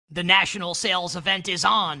The national sales event is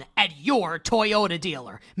on at your Toyota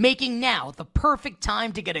dealer, making now the perfect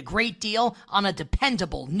time to get a great deal on a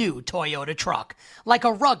dependable new Toyota truck. Like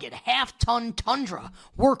a rugged half-ton Tundra,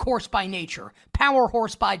 workhorse by nature, power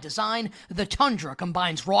horse by design, the Tundra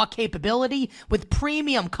combines raw capability with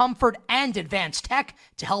premium comfort and advanced tech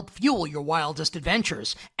to help fuel your wildest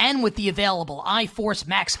adventures. And with the available iForce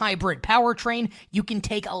Max Hybrid powertrain, you can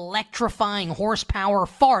take electrifying horsepower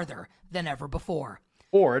farther than ever before.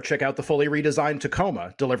 Or check out the fully redesigned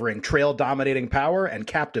Tacoma, delivering trail-dominating power and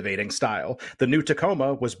captivating style. The new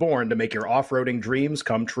Tacoma was born to make your off-roading dreams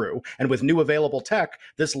come true. And with new available tech,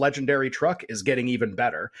 this legendary truck is getting even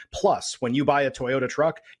better. Plus, when you buy a Toyota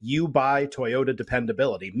truck, you buy Toyota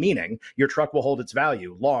dependability, meaning your truck will hold its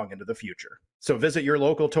value long into the future. So visit your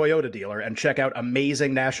local Toyota dealer and check out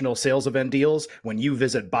amazing national sales event deals when you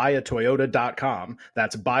visit buyatoyota.com.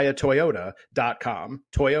 That's buyatoyota.com.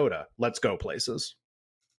 Toyota, let's go places.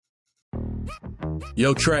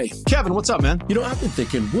 Yo, Trey. Kevin, what's up, man? You know, I've been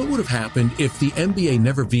thinking, what would have happened if the NBA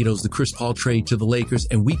never vetoes the Chris Paul trade to the Lakers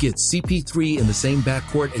and we get CP3 in the same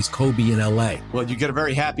backcourt as Kobe in LA? Well, you get a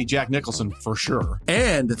very happy Jack Nicholson, for sure.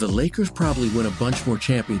 And the Lakers probably win a bunch more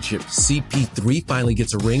championships. CP3 finally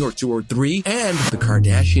gets a ring or two or three, and the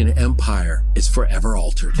Kardashian empire is forever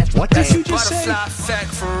altered. What did you just say?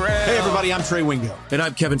 Hey, everybody, I'm Trey Wingo. And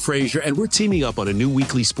I'm Kevin Frazier, and we're teaming up on a new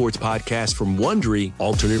weekly sports podcast from Wondery,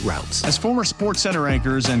 Alternate Routes. As former Sports Center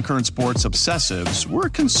anchors and current sports obsessives, we're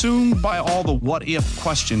consumed by all the what-if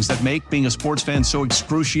questions that make being a sports fan so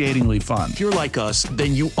excruciatingly fun. If you're like us,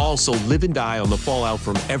 then you also live and die on the fallout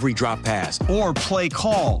from every drop pass. Or play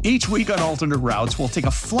call. Each week on Alternate Routes, we'll take a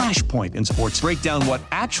flashpoint in sports, break down what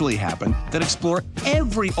actually happened, then explore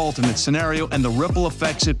every alternate scenario and the ripple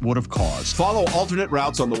effects it would have caused. Follow Alternate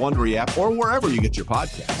Routes on the Wondery app or wherever you get your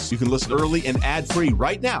podcasts. You can listen early and ad-free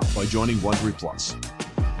right now by joining Wondery Plus.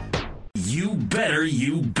 You better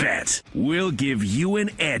you bet. We'll give you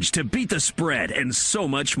an edge to beat the spread and so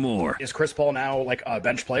much more. Is Chris Paul now like a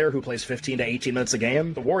bench player who plays 15 to 18 minutes a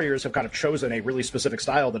game? The Warriors have kind of chosen a really specific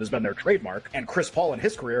style that has been their trademark, and Chris Paul in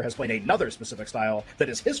his career has played another specific style that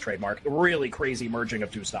is his trademark. Really crazy merging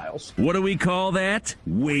of two styles. What do we call that?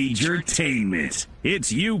 Wagertainment.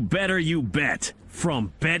 It's You Better You Bet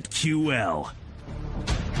from BetQL.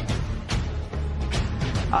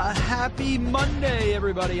 A happy Monday,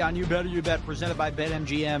 everybody, on You Better You Bet, presented by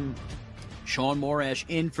BetMGM. Sean Morash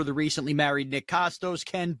in for the recently married Nick Costos.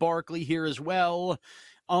 Ken Barkley here as well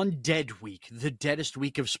on Dead Week, the deadest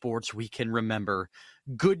week of sports we can remember.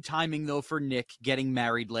 Good timing, though, for Nick getting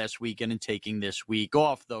married last weekend and taking this week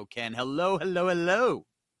off, though, Ken. Hello.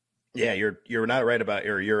 Yeah, you're not right about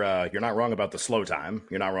you're not wrong about the slow time.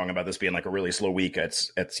 You're not wrong about this being like a really slow week. It's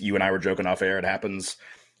you and I were joking off air. It happens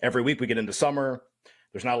every week. We get into summer.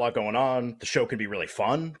 There's not a lot going on. The show can be really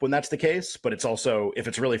fun when that's the case, but it's also, if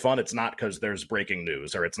it's really fun, it's not because there's breaking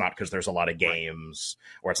news, or it's not because there's a lot of games,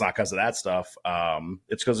 or it's not because of that stuff.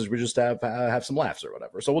 It's because we just have some laughs or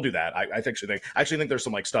whatever. So we'll do that. I actually think there's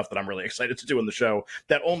some like stuff that I'm really excited to do in the show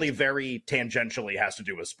that only very tangentially has to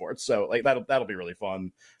do with sports. So like that'll be really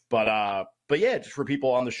fun. But yeah, just for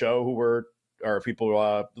people on the show people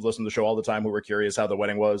who listen to the show all the time who were curious how the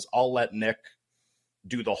wedding was, I'll let Nick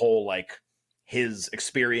do the whole like his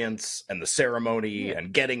experience and the ceremony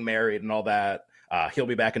and getting married and all that. He'll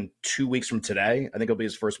be back in 2 weeks from today. I think it'll be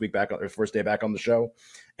his first day back on the show.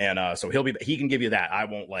 And so he can give you that. I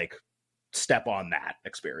won't like step on that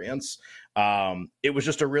experience. It was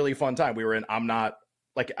just a really fun time. I'm not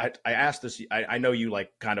like, I asked this, I know you like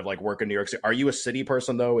kind of like work in New York City. Are you a city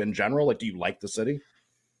person though, in general? Like, do you like the city?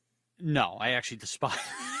 No, I actually despise.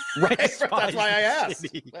 Right, that's why I asked.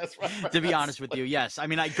 To be honest with you, yes. I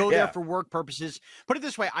mean, I go there for work purposes. Put it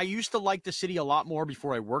this way, I used to like the city a lot more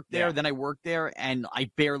before I worked there. Then I worked there, and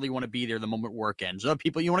I barely want to be there the moment work ends.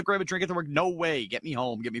 People, you want to grab a drink at the work? No way. Get me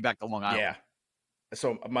home. Get me back to Long Island. Yeah.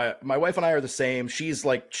 So my wife and I are the same. She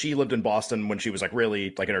lived in Boston when she was like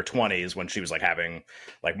really like in her 20s, when she was like having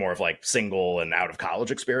like more of like single and out of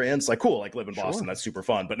college experience. Like cool, like live in Boston. That's super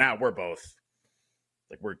fun. But now we're both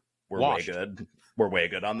like we're Washed. way good. We're way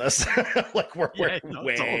good on this. Like we're way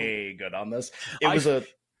good on this.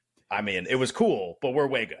 It was cool, but we're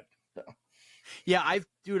way good. So. Yeah,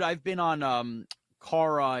 I've been on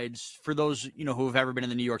car rides. For those, who have ever been in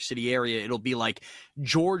the New York City area, it'll be like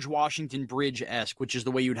George Washington Bridge-esque, which is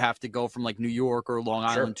the way you'd have to go from like New York or Long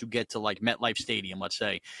Island to get to like MetLife Stadium, let's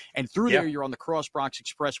say. And through there, you're on the Cross Bronx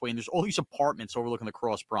Expressway, and there's all these apartments overlooking the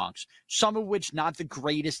Cross Bronx, some of which not the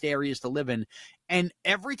greatest areas to live in. And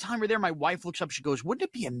every time we're there, my wife looks up, she goes, wouldn't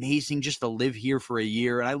it be amazing just to live here for a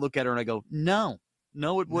year? And I look at her and I go, no,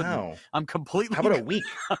 it wouldn't. No. I'm completely. How about a week?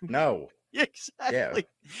 No. Exactly.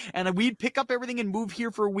 Yeah. And we'd pick up everything and move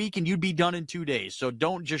here for a week, and you'd be done in 2 days. So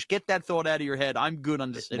don't just get that thought out of your head. I'm good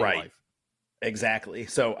on the city life. Exactly.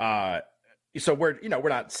 So, so we're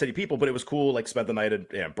not city people, but it was cool. Like spent the night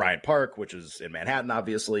at Bryant Park, which is in Manhattan,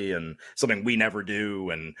 obviously, and something we never do.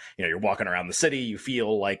 And you're walking around the city, you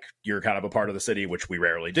feel like you're kind of a part of the city, which we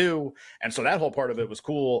rarely do. And so that whole part of it was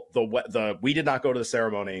cool. We did not go to the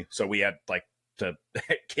ceremony, so we had like to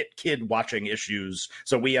kid watching issues.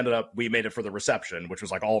 So we made it for the reception, which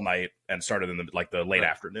was like all night and started in the late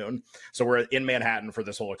afternoon. So we're in Manhattan for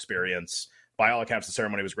this whole experience. By all accounts, the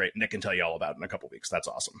ceremony was great. Nick can tell you all about it in a couple weeks. That's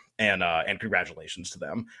awesome. And congratulations to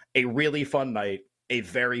them. A really fun night, a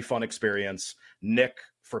very fun experience. Nick,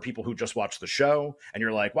 for people who just watched the show, and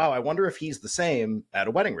you're like, wow, I wonder if he's the same at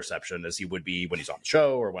a wedding reception as he would be when he's on the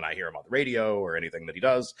show or when I hear him on the radio or anything that he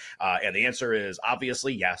does. And the answer is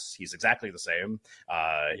obviously yes, he's exactly the same.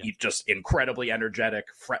 He's just incredibly energetic,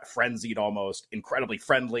 frenzied almost, incredibly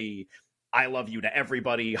friendly. I love you to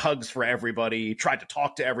everybody, hugs for everybody, tried to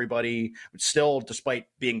talk to everybody, but still, despite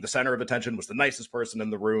being the center of attention, was the nicest person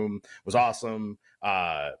in the room, was awesome.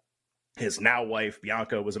 His now wife,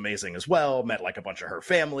 Bianca, was amazing as well, met like a bunch of her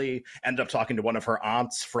family, ended up talking to one of her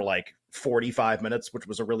aunts for like 45 minutes, which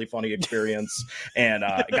was a really funny experience, and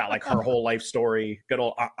got like her whole life story. Good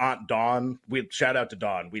old Aunt Dawn. Shout out to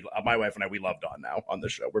Dawn. My wife and I, we love Dawn now on the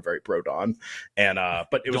show. We're very pro Dawn. And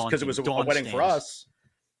but it was because it was a wedding for us.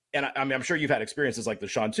 And I mean, I'm sure you've had experiences like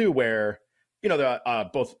this, Sean, too, where,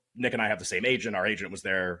 both Nick and I have the same agent. Our agent was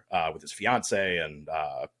there with his fiance and,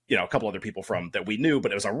 a couple other people that we knew.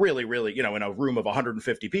 But it was a really, really, in a room of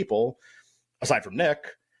 150 people, aside from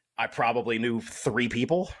Nick, I probably knew 3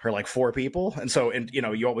 people or like 4 people. And so,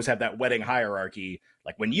 you always have that wedding hierarchy.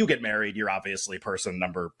 Like when you get married, you're obviously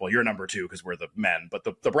you're number 2 because we're the men, but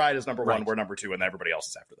the bride is number 1, we're number 2, and everybody else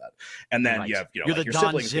is after that. And then you have, you're like the your Don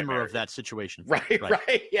siblings Zimmer of that situation.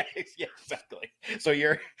 Right. Yeah, exactly. So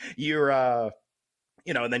you're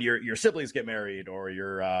and then your siblings get married, or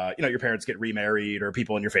your parents get remarried, or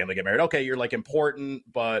people in your family get married. Okay, you're like important,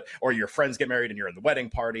 or your friends get married and you're in the wedding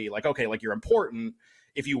party. Like, okay, like you're important.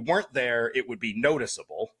 If you weren't there, it would be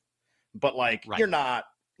noticeable, but like you're not.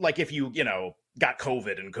 Like if you got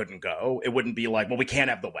COVID and couldn't go, it wouldn't be like, well, we can't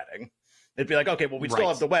have the wedding. It'd be like, okay, well, we'd still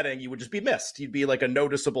have the wedding. You would just be missed. You'd be like a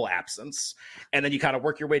noticeable absence, and then you kind of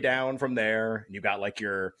work your way down from there. And you got like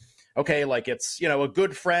it's a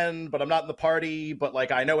good friend, but I'm not in the party, but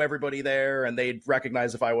like I know everybody there, and they'd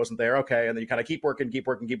recognize if I wasn't there. Okay, and then you kind of keep working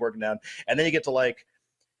down, and then you get to like.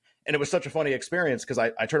 And it was such a funny experience because I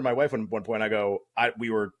turned to my wife at one point. I go,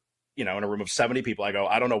 we were, in a room of 70 people. I go,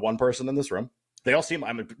 I don't know one person in this room. They all seem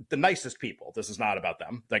the nicest people. This is not about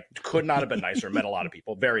them. Like, could not have been nicer. Met a lot of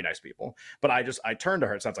people, very nice people. But I turned to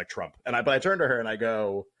her. It sounds like Trump. But I turned to her and I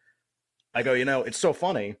go, it's so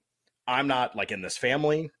funny. I'm not like in this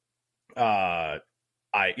family.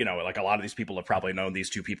 Like a lot of these people have probably known these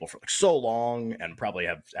 2 people for like so long and probably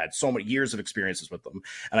have had so many years of experiences with them.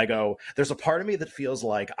 And I go, there's a part of me that feels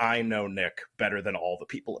like I know Nick better than all the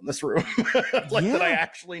people in this room. That I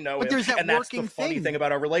actually know him. There's that and that's the funny thing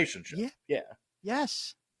about our relationship. Yeah.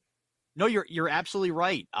 Yes. No, you're absolutely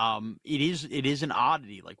right. It is an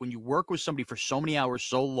oddity. Like when you work with somebody for so many hours,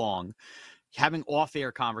 so long, having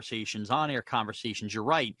off-air conversations, on-air conversations, you're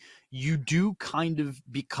right. You do kind of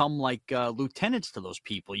become like lieutenants to those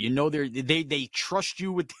people. They trust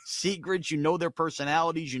you with the secrets. You know their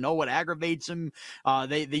personalities. You know what aggravates them.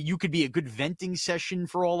 You could be a good venting session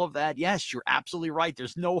for all of that. Yes, you're absolutely right.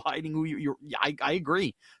 There's no hiding who you're. I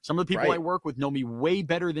agree. Some of the people I work with know me way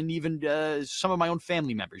better than even some of my own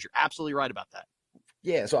family members. You're absolutely right about that.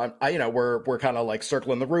 Yeah, so we're kind of like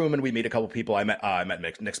circling the room, and we meet a couple people. I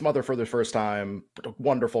met Nick's mother for the first time.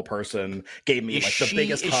 Wonderful person, gave me the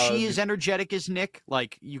biggest hug. Is she as energetic as Nick?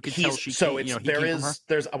 Like you could tell she. So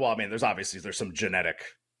there's obviously there's some genetic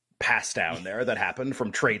pass down there that happened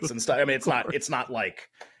from traits and stuff. I mean, it's not like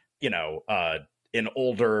an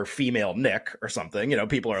older female Nick or something.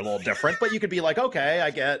 People are a little different, but you could be like, okay,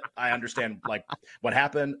 I understand like what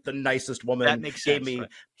happened. The nicest woman gave me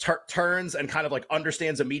turns and kind of like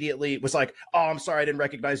understands immediately. Was like, oh, I'm sorry, I didn't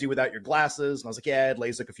recognize you without your glasses. And I was like, yeah, I had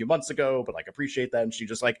LASIK a few months ago, but like appreciate that. And she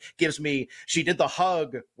just like she did the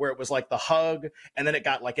hug where it was like the hug, and then it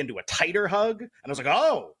got like into a tighter hug. And I was like,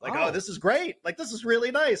 oh, this is great. Like, this is really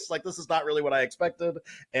nice. Like, this is not really what I expected.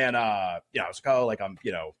 And I was like, oh, like I'm,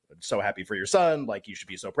 so happy for your son. Like, you should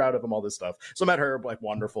be so proud of him, all this stuff. So I met her, like,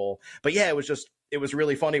 wonderful. But yeah, it was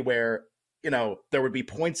really funny where, there would be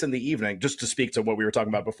points in the evening, just to speak to what we were talking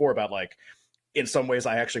about before, about like in some ways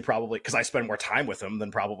I actually probably, because I spend more time with him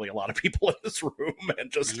than probably a lot of people in this room,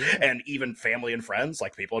 and even family and friends,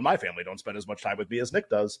 like people in my family don't spend as much time with me as Nick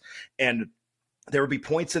does. And there would be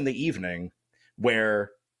points in the evening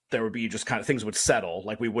where there would be just kind of things would settle,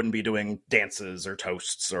 like we wouldn't be doing dances or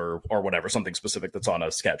toasts or whatever, something specific that's on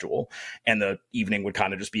a schedule, and the evening would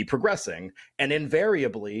kind of just be progressing. And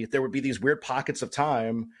invariably there would be these weird pockets of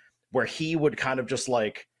time where he would kind of just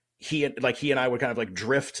he and I would kind of like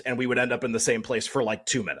drift, and we would end up in the same place for like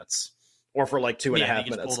 2 minutes or for like 2.5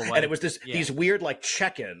 minutes. And it was these weird like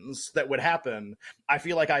check-ins that would happen. I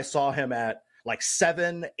feel like I saw him at like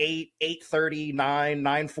 7, 8, 8:30, 9,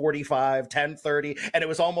 9:45, 10:30. And it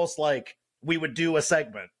was almost like we would do a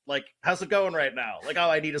segment like, how's it going right now? Like, oh,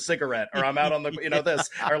 I need a cigarette, or I'm out on the, this,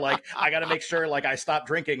 or like, I got to make sure like I stop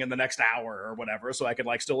drinking in the next hour or whatever, so I can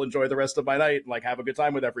like still enjoy the rest of my night and like have a good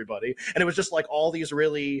time with everybody. And it was just like all these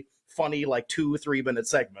really funny, like 2-3 minute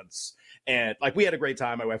segments. And like, we had a great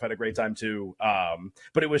time. My wife had a great time too.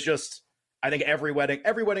 But it was just, I think every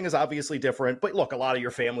wedding is obviously different, but look, a lot of your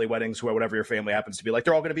family weddings, whatever your family happens to be like,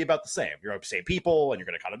 they're all going to be about the same. You're the same people, and you're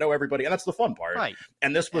going to kind of know everybody, and that's the fun part. Right.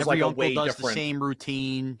 And this was every like a uncle way does different. The same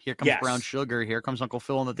routine. Here comes Yes. brown sugar. Here comes Uncle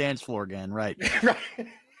Phil on the dance floor again. Right. Right.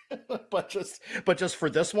 But just for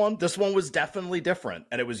this one was definitely different,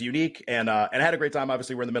 and it was unique, and I had a great time.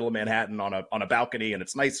 Obviously, we're in the middle of Manhattan on a balcony, and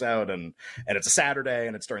it's nice out, and it's a Saturday,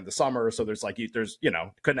 and it's during the summer, so there's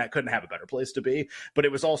couldn't have a better place to be. But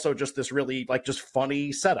it was also just this really like just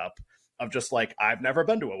funny setup of just like, I've never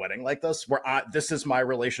been to a wedding like this, where this is my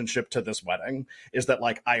relationship to this wedding, is that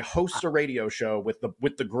like I host a radio show with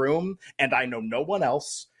the groom, and I know no one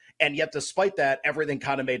else, and yet despite that, everything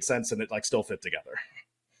kind of made sense, and it like still fit together.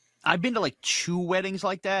 I've been to like 2 weddings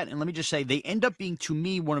like that, and let me just say, they end up being, to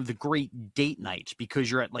me, one of the great date nights,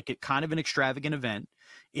 because you're at like a kind of an extravagant event.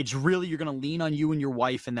 It's really, you're going to lean on you and your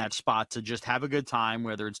wife in that spot to just have a good time,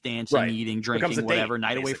 whether it's dancing, Right. Eating, drinking, whatever, date,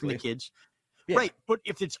 night basically. away from the kids. Yeah. Right. But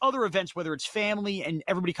if it's other events, whether it's family and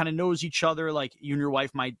everybody kind of knows each other, like you and your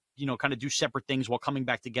wife might, kind of do separate things while coming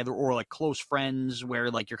back together, or like close friends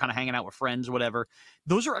where like you're kind of hanging out with friends or whatever.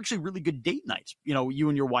 Those are actually really good date nights, you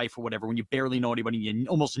and your wife or whatever, when you barely know anybody, you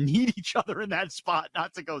almost need each other in that spot,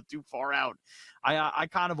 not to go too far out. I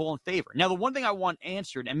kind of all in favor. Now, the one thing I want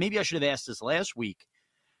answered, and maybe I should have asked this last week,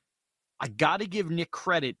 I got to give Nick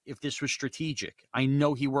credit if this was strategic. I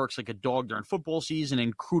know he works like a dog during football season,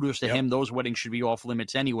 and kudos to him. Those weddings should be off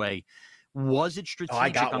limits anyway. Was it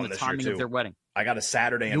strategic on the timing of their wedding? I got a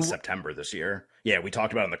Saturday in September this year. Yeah, we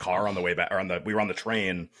talked about it in the car on the way back, or we were on the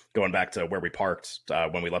train going back to where we parked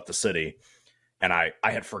when we left the city. And I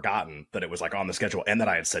had forgotten that it was like on the schedule, and that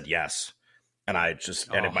I had said yes. And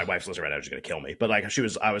and if my wife's listening right now, she's going to kill me. But like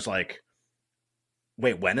I was like,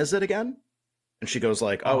 wait, when is it again? And she goes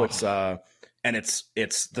like, it's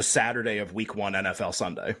the Saturday of week 1 NFL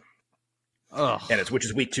Sunday. And which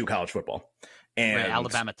is week 2 college football. And right,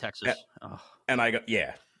 Alabama, Texas. And I go,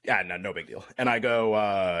 yeah, no big deal. And I go,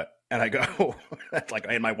 like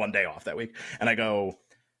I had my one day off that week. And I go,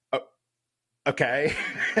 oh, okay.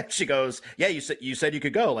 She goes, yeah, you said you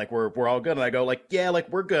could go. Like we're all good. And I go like, yeah, like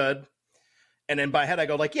we're good. And in my head, I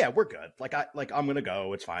go like, yeah, we're good. I'm going to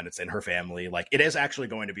go. It's fine. It's in her family. Like, it is actually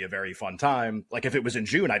going to be a very fun time. Like, if it was in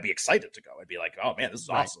June, I'd be excited to go. I'd be like, oh man, this is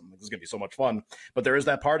awesome. This is going to be so much fun. But there is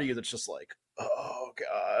that part of you that's just like, oh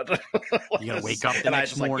God. You got to wake up the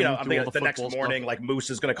next morning. I'm thinking the next morning, like Moose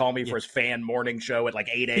is going to call me for his fan morning show at like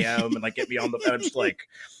 8 a.m. and like get me on the phone. I'm just like,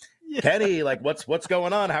 Kenny, like what's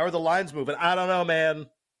going on? How are the lines moving? I don't know, man.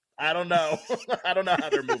 I don't know. I don't know how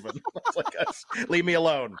they're moving. It's like, leave me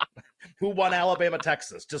alone. Who won Alabama,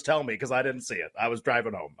 Texas? Just tell me, because I didn't see it. I was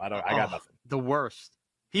driving home. I got nothing. The worst.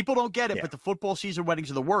 People don't get it, but the football season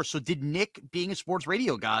weddings are the worst. So did Nick, being a sports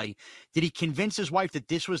radio guy, did he convince his wife that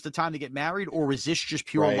this was the time to get married, or was this just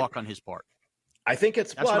pure luck on his part? I think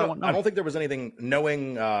it's, I don't think there was anything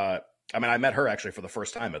knowing, I met her actually for the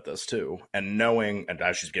first time at this too. And knowing, and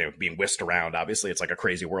as she's being whisked around, obviously it's like a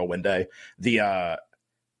crazy whirlwind day.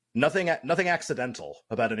 Nothing accidental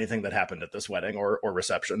about anything that happened at this wedding or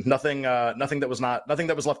reception. Nothing that was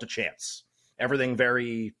left to chance. Everything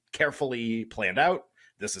very carefully planned out.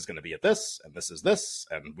 This is going to be at this, and this is this,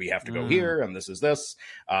 and we have to go here, and this is this.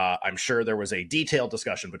 I'm sure there was a detailed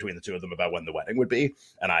discussion between the two of them about when the wedding would be,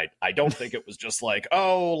 and I don't think it was just like,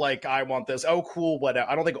 oh, like I want this, oh cool, whatever.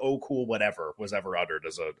 I don't think oh cool whatever was ever uttered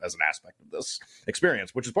as an aspect of this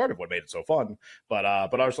experience, which is part of what made it so fun. But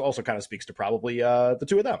also kind of speaks to probably the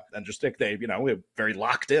two of them, and just they very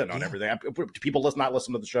locked in on everything. People not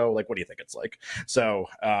listen to the show, like what do you think it's like? So.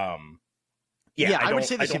 I don't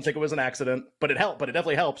think it was an accident, but it helped. But it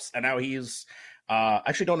definitely helps. And now he's, I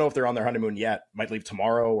actually don't know if they're on their honeymoon yet. Might leave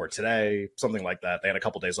tomorrow or today, something like that. They had a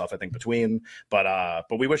couple days off, I think, between. But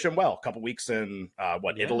we wish him well. A couple weeks in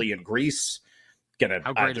Italy and Greece.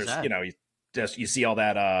 How great is that? You see all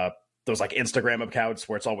that those like Instagram accounts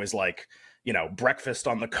where it's always like, breakfast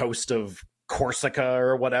on the coast of Corsica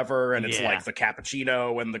or whatever, and it's like the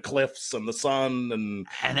cappuccino and the cliffs and the sun and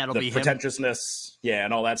that'll the be pretentiousness,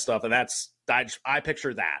 and all that stuff. And I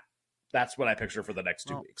picture that. That's what I picture for the next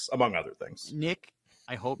 2 weeks, among other things. Nick,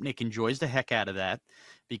 I hope Nick enjoys the heck out of that,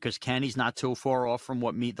 because Kenny's not too far off from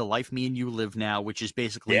the life me and you live now, which is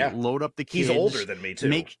basically load up the kids. He's older than me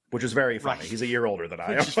too, which is very funny. Right. He's a year older than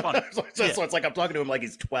I am. Which is funny. So it's like I'm talking to him like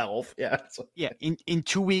he's 12. Yeah. In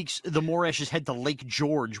 2 weeks, the Moreshes head to Lake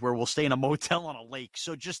George, where we'll stay in a motel on a lake.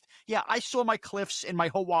 So I saw my cliffs and my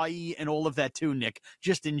Hawaii and all of that too, Nick.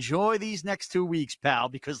 Just enjoy these next 2 weeks, pal,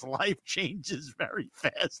 because life changes very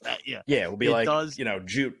fast at you. Yeah, we'll be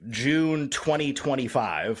June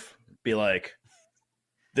 2025. Be like,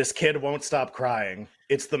 this kid won't stop crying.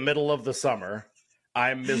 It's the middle of the summer.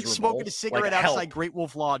 I'm miserable. Smoking a cigarette outside Great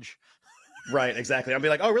Wolf Lodge. Right, exactly. I'll be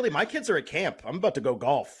like, oh, really? My kids are at camp. I'm about to go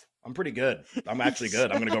golf. I'm pretty good. I'm actually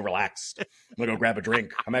good. I'm going to go relax. I'm going to go grab a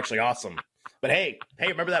drink. I'm actually awesome. But hey,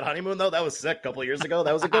 remember that honeymoon, though? That was sick a couple of years ago.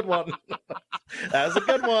 That was a good one. That was a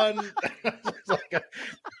good one.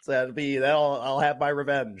 I'll have my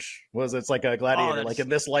revenge. It's like a gladiator, like in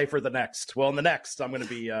this life or the next. Well, in the next, I'm gonna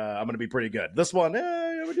be pretty good. This one,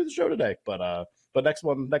 I'm gonna do the show today, but next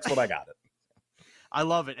one, I got it. I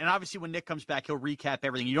love it. And obviously when Nick comes back, he'll recap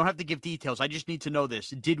everything. You don't have to give details. I just need to know this.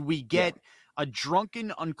 Did we get a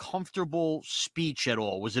drunken, uncomfortable speech at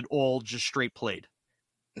all? Was it all just straight played?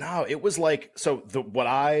 No, it was like,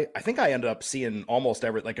 I think I ended up seeing almost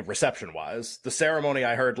every, like reception wise. The ceremony,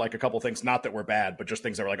 I heard like a couple things, not that were bad, but just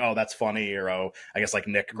things that were like, oh, that's funny. Or, oh, I guess like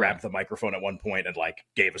Nick grabbed the microphone at one point and like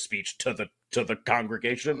gave a speech to the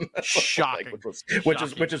congregation. Shocking.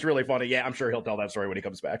 Which is really funny. Yeah, I'm sure he'll tell that story when he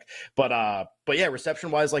comes back. But yeah,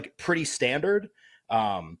 reception wise, like pretty standard.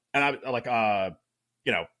 And I like,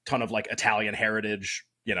 ton of like Italian heritage,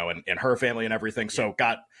 in her family and everything. So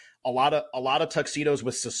got a lot of tuxedos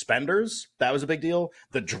with suspenders. That was a big deal.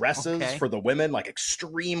 The dresses for the women, like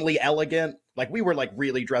extremely elegant. Like we were like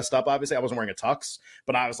really dressed up. Obviously, I wasn't wearing a tux,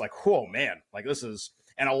 but I was like, whoa, man, like this is.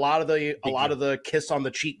 And a lot of the kiss on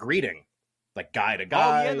the cheek greeting, like guy to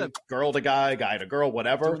guy, girl to guy to girl,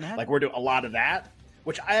 whatever. Like we're doing a lot of that,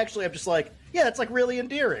 which I actually am just like, yeah, it's like really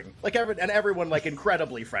endearing. Like everyone like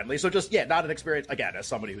incredibly friendly. So just not an experience. Again, as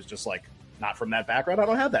somebody who's just like not from that background, I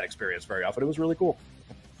don't have that experience very often. It was really cool.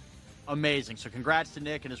 Amazing. So congrats to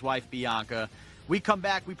Nick and his wife, Bianca. We come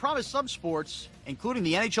back. We promise some sports, including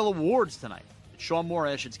the NHL awards tonight. It's Sean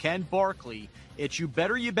Moresh. It's Ken Barkley. It's You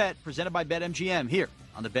Better You Bet, presented by BetMGM here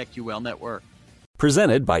on the BetQL Network.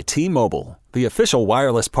 Presented by T-Mobile, the official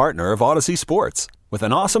wireless partner of Odyssey Sports. With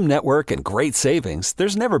an awesome network and great savings,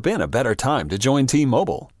 there's never been a better time to join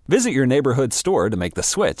T-Mobile. Visit your neighborhood store to make the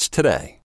switch today.